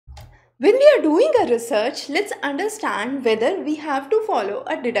When we are doing a research, let's understand whether we have to follow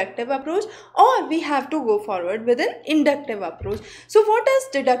a deductive approach or we have to go forward with an inductive approach. So what is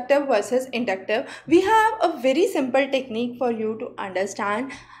deductive versus inductive? We have a very simple technique for you to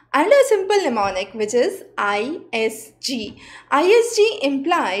understand and a simple mnemonic, which is ISG. ISG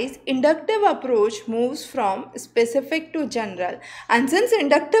implies inductive approach moves from specific to general, and since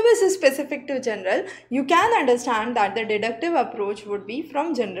inductive is specific to general, you can understand that the deductive approach would be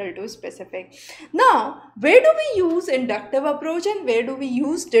from general to specific. Now, where do we use inductive approach and where do we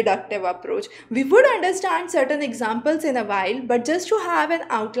use deductive approach? We would understand certain examples in a while, but just to have an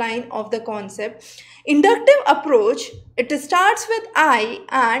outline of the concept, inductive approach, it starts with I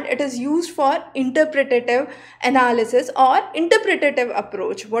and it is used for interpretative analysis or interpretative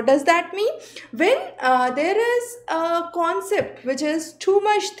approach. What does that mean? When there is a concept which is too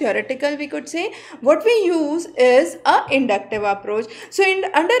much theoretical, we could say, what we use is a inductive approach. So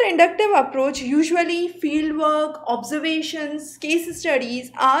under inductive approach, usually fieldwork, observations, case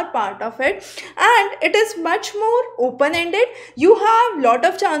studies are part of it, and it is much more open-ended. You have lot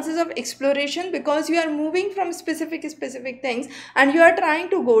of chances of exploration because you are moving from specific things and you are trying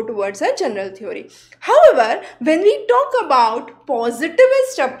to go towards a general theory. However, when we talk about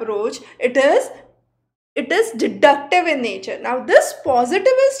positivist approach, it is deductive in nature. Now this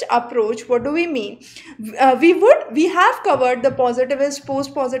positivist approach, what do we mean? We have covered the positivist,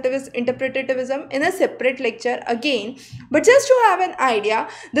 post-positivist, interpretivism in a separate lecture again, but just to have an idea,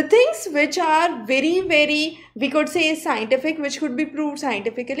 the things which are very, we could say scientific, which could be proved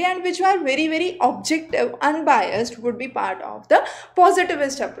scientifically, and which are very objective, unbiased, would be part of the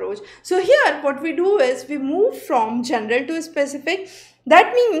positivist approach. So here what we do is we move from general to specific.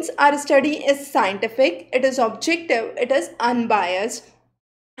 That means our study is scientific, it is objective, it is unbiased,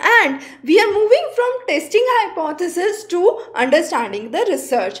 and we are moving from testing hypothesis to understanding the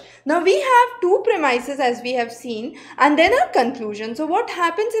research. Now we have two premises as we have seen and then a conclusion. So what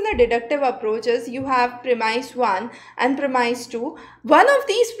happens in a deductive approach is you have premise 1 and premise 2. One of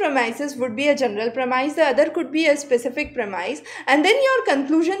these premises would be a general premise, the other could be a specific premise, and then your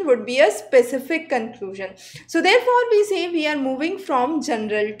conclusion would be a specific conclusion. So therefore we say we are moving from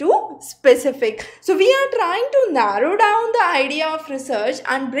general to specific. So we are trying to narrow down the idea of research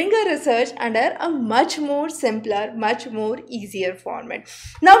and bring a research under a much more simpler, much more easier format.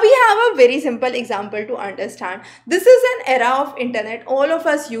 Now we have a very simple example to understand. This is an era of internet. All of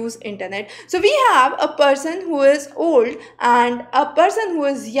us use internet. So we have a person who is old and a person who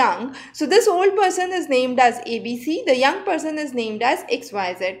is young. So this old person is named as ABC. The young person is named as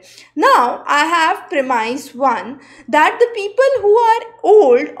XYZ. Now I have premise 1 that the people who are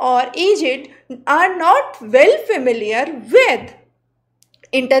old or aged are not well familiar with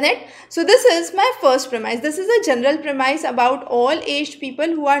internet. So this is my first premise. This is a general premise about all aged people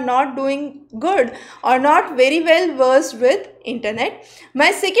who are not doing good or not very well versed with internet.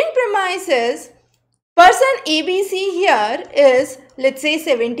 My second premise is person ABC here is, let's say,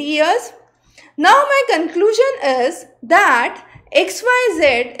 70 years. Now my conclusion is that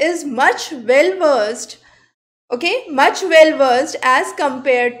XYZ is much well versed, okay, much well versed as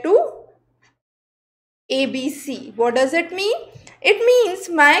compared to ABC. What does it mean? It means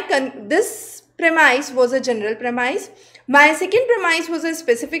this premise was a general premise. My second premise was a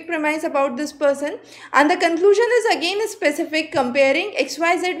specific premise about this person, and the conclusion is again specific, comparing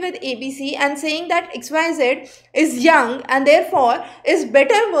XYZ with ABC and saying that XYZ is young and therefore is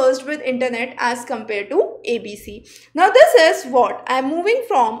better versed with internet as compared to ABC. Now this is what I'm moving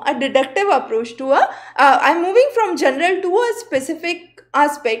from a deductive approach to I'm moving from general to a specific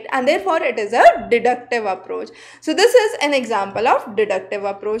aspect, and therefore it is a deductive approach. So this is an example of deductive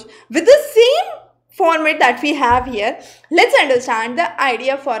approach. With the same format that we have here, let's understand the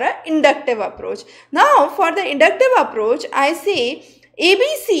idea for an inductive approach. Now for the inductive approach, I say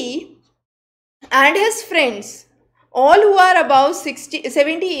ABC and his friends, all who are above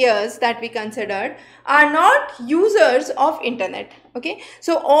 70 years that we considered, are not users of internet. Okay,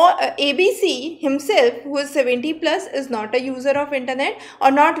 so ABC himself, who is 70 plus, is not a user of internet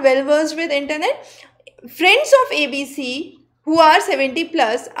or not well versed with internet. Friends of ABC who are 70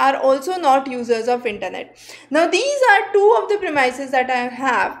 plus are also not users of internet. Now these are two of the premises that I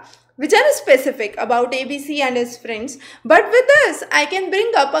have, which are specific about ABC and his friends. But with this, I can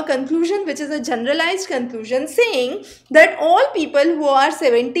bring up a conclusion which is a generalized conclusion saying that all people who are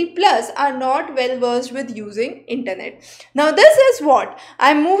 70 plus are not well versed with using internet. Now this is what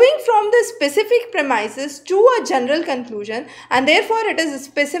I'm moving from the specific premises to a general conclusion, and therefore it is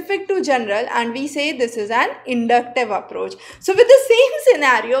specific to general, and we say this is an inductive approach. So with the same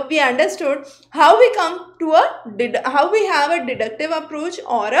scenario, we understood how we come to how we have a deductive approach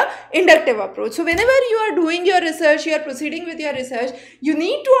or a inductive approach. So whenever you are doing your research, you are proceeding with your research, you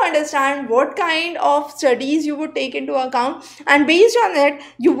need to understand what kind of studies you would take into account, and based on it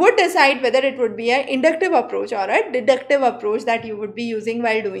you would decide whether it would be an inductive approach or a deductive approach that you would be using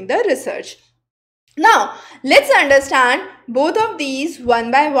while doing the research. Now let's understand both of these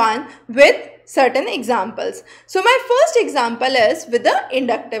one by one with certain examples. So my first example is with the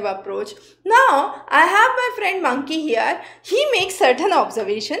inductive approach. Now I have my friend Monkey here. He makes certain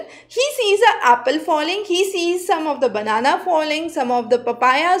observation. He sees an apple falling. He sees some of the banana falling, some of the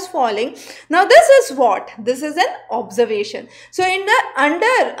papayas falling. Now this is what? This is an observation. So under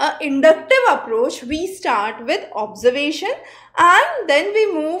an inductive approach, we start with observation and then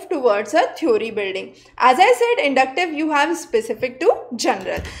we move towards a theory building. As I said, inductive you have specific to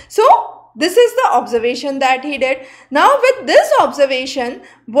general. So this is the observation that he did. Now with this observation,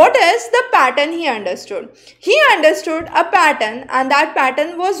 what is the pattern he understood? He understood a pattern, and that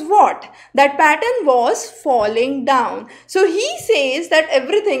pattern was what? That pattern was falling down. So he says that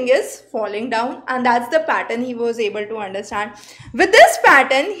everything is falling down, and that's the pattern he was able to understand. With this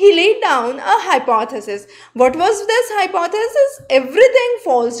pattern, he laid down a hypothesis. What was this hypothesis? Everything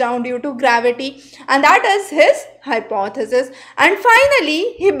falls down due to gravity, and that is his hypothesis. And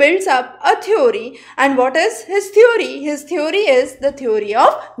finally he builds up a theory. And what is his theory? His theory is the theory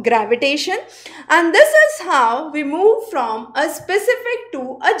of gravitation, and this is how we move from a specific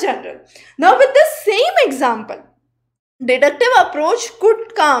to a general. Now with the same example, deductive approach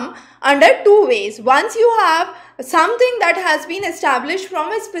could come under two ways. Once you have something that has been established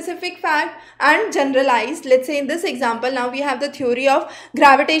from a specific fact and generalized. Let's say in this example, now we have the theory of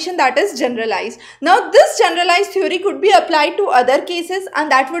gravitation that is generalized. Now this generalized theory could be applied to other cases,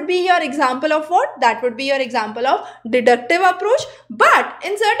 and that would be your example of what? That would be your example of deductive approach. But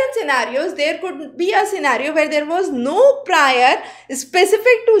in certain scenarios, there could be a scenario where there was no prior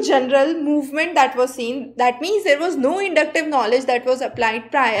specific to general movement that was seen. That means there was no inductive knowledge that was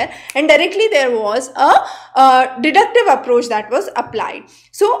applied prior, and directly there was a deductive approach that was applied.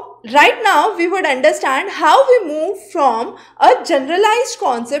 So right now we would understand how we move from a generalized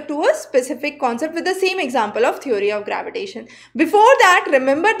concept to a specific concept with the same example of theory of gravitation. Before that,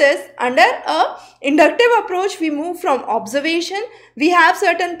 remember this, under a inductive approach we move from observation, we have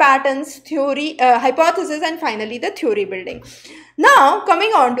certain patterns, theory, hypothesis, and finally the theory building. Now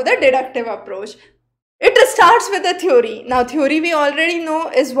coming on to the deductive approach. It starts with a theory. Now theory we already know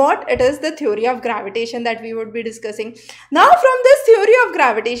is what? It is the theory of gravitation that we would be discussing. Now from this theory of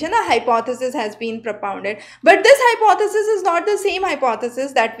gravitation, a hypothesis has been propounded. But this hypothesis is not the same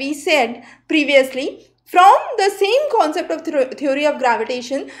hypothesis that we said previously. From the same concept of theory of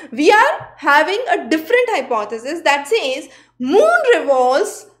gravitation, we are having a different hypothesis that says moon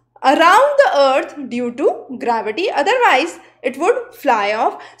revolves around the earth due to gravity. Otherwise it would fly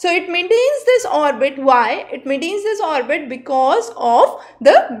off. So it maintains this orbit. Why? It maintains this orbit because of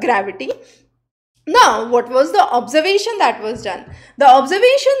the gravity. Now, what was the observation that was done? The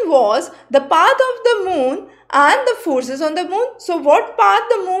observation was the path of the moon and the forces on the moon. So what path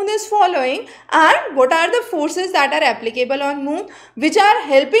the moon is following and what are the forces that are applicable on moon, which are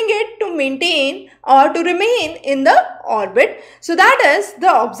helping it to maintain or to remain in the orbit. So that is the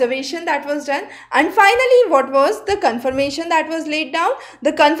observation that was done. And finally, what was the confirmation that was laid down?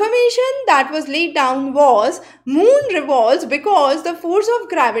 The confirmation that was laid down was moon revolves because the force of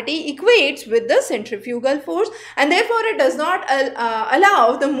gravity equates with the centrifugal force, and therefore it does not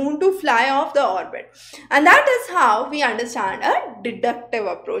allow the moon to fly off the orbit. And that is how we understand a deductive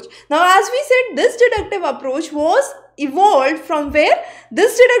approach. Now, as we said, this deductive approach was evolved from where?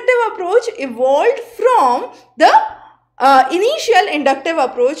 This deductive approach evolved from the initial inductive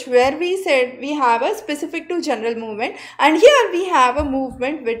approach, where we said we have a specific to general movement, and here we have a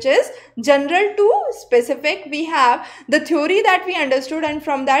movement which is general to specific. We have the theory that we understood, and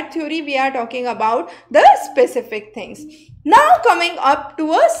from that theory we are talking about the specific things. Now coming up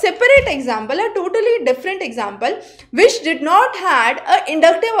to a separate example, a totally different example which did not had an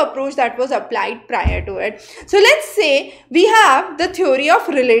inductive approach that was applied prior to it. So let's say we have the theory of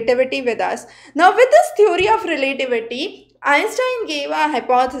relativity with us. Now with this theory of relativity, Einstein gave a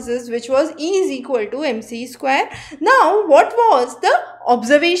hypothesis which was E is equal to mc square. Now what was the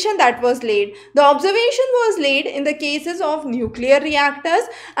observation that was laid? The observation was laid in the cases of nuclear reactors,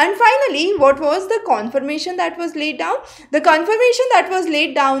 and finally what was the confirmation that was laid down? The confirmation that was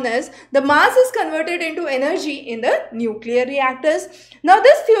laid down is the mass is converted into energy in the nuclear reactors. Now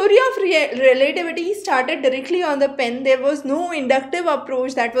this theory of relativity started directly on the pen. There was no inductive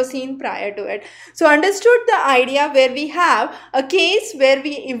approach that was seen prior to it. So understood the idea, where we have a case where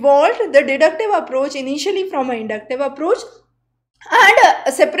we evolved the deductive approach initially from an inductive approach. and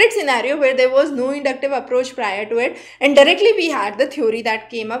a separate scenario where there was no inductive approach prior to it, and directly we had the theory that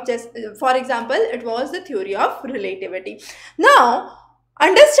came up. Just for example, it was the theory of relativity. Now,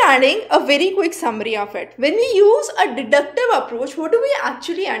 understanding a very quick summary of it, when we use a deductive approach, what do we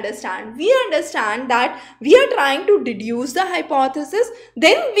actually understand? We understand that we are trying to deduce the hypothesis,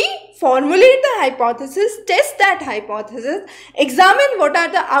 then we formulate the hypothesis, test that hypothesis, examine what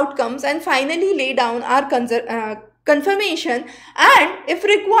are the outcomes, and finally lay down our confirmation. And if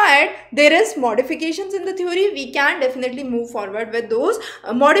required, there is modifications in the theory, we can definitely move forward with those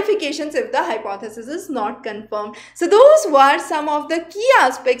modifications if the hypothesis is not confirmed. So those were some of the key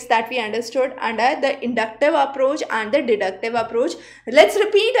aspects that we understood under the inductive approach and the deductive approach. Let's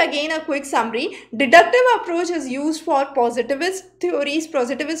repeat again a quick summary. Deductive approach is used for positivist theories,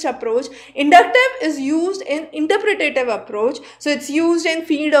 positivist approach. Inductive is used in interpretative approach, so it's used in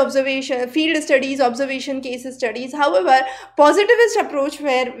field observation, field studies, observation case studies. However, positivist approach,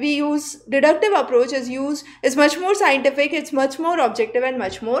 where we use deductive approach, is much more scientific, it's much more objective and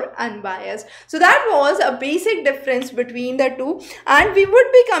much more unbiased. So that was a basic difference between the two, and we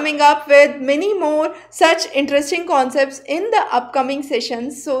would be coming up with many more such interesting concepts in the upcoming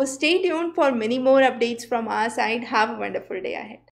sessions. So stay tuned for many more updates from our side. Have a wonderful day ahead.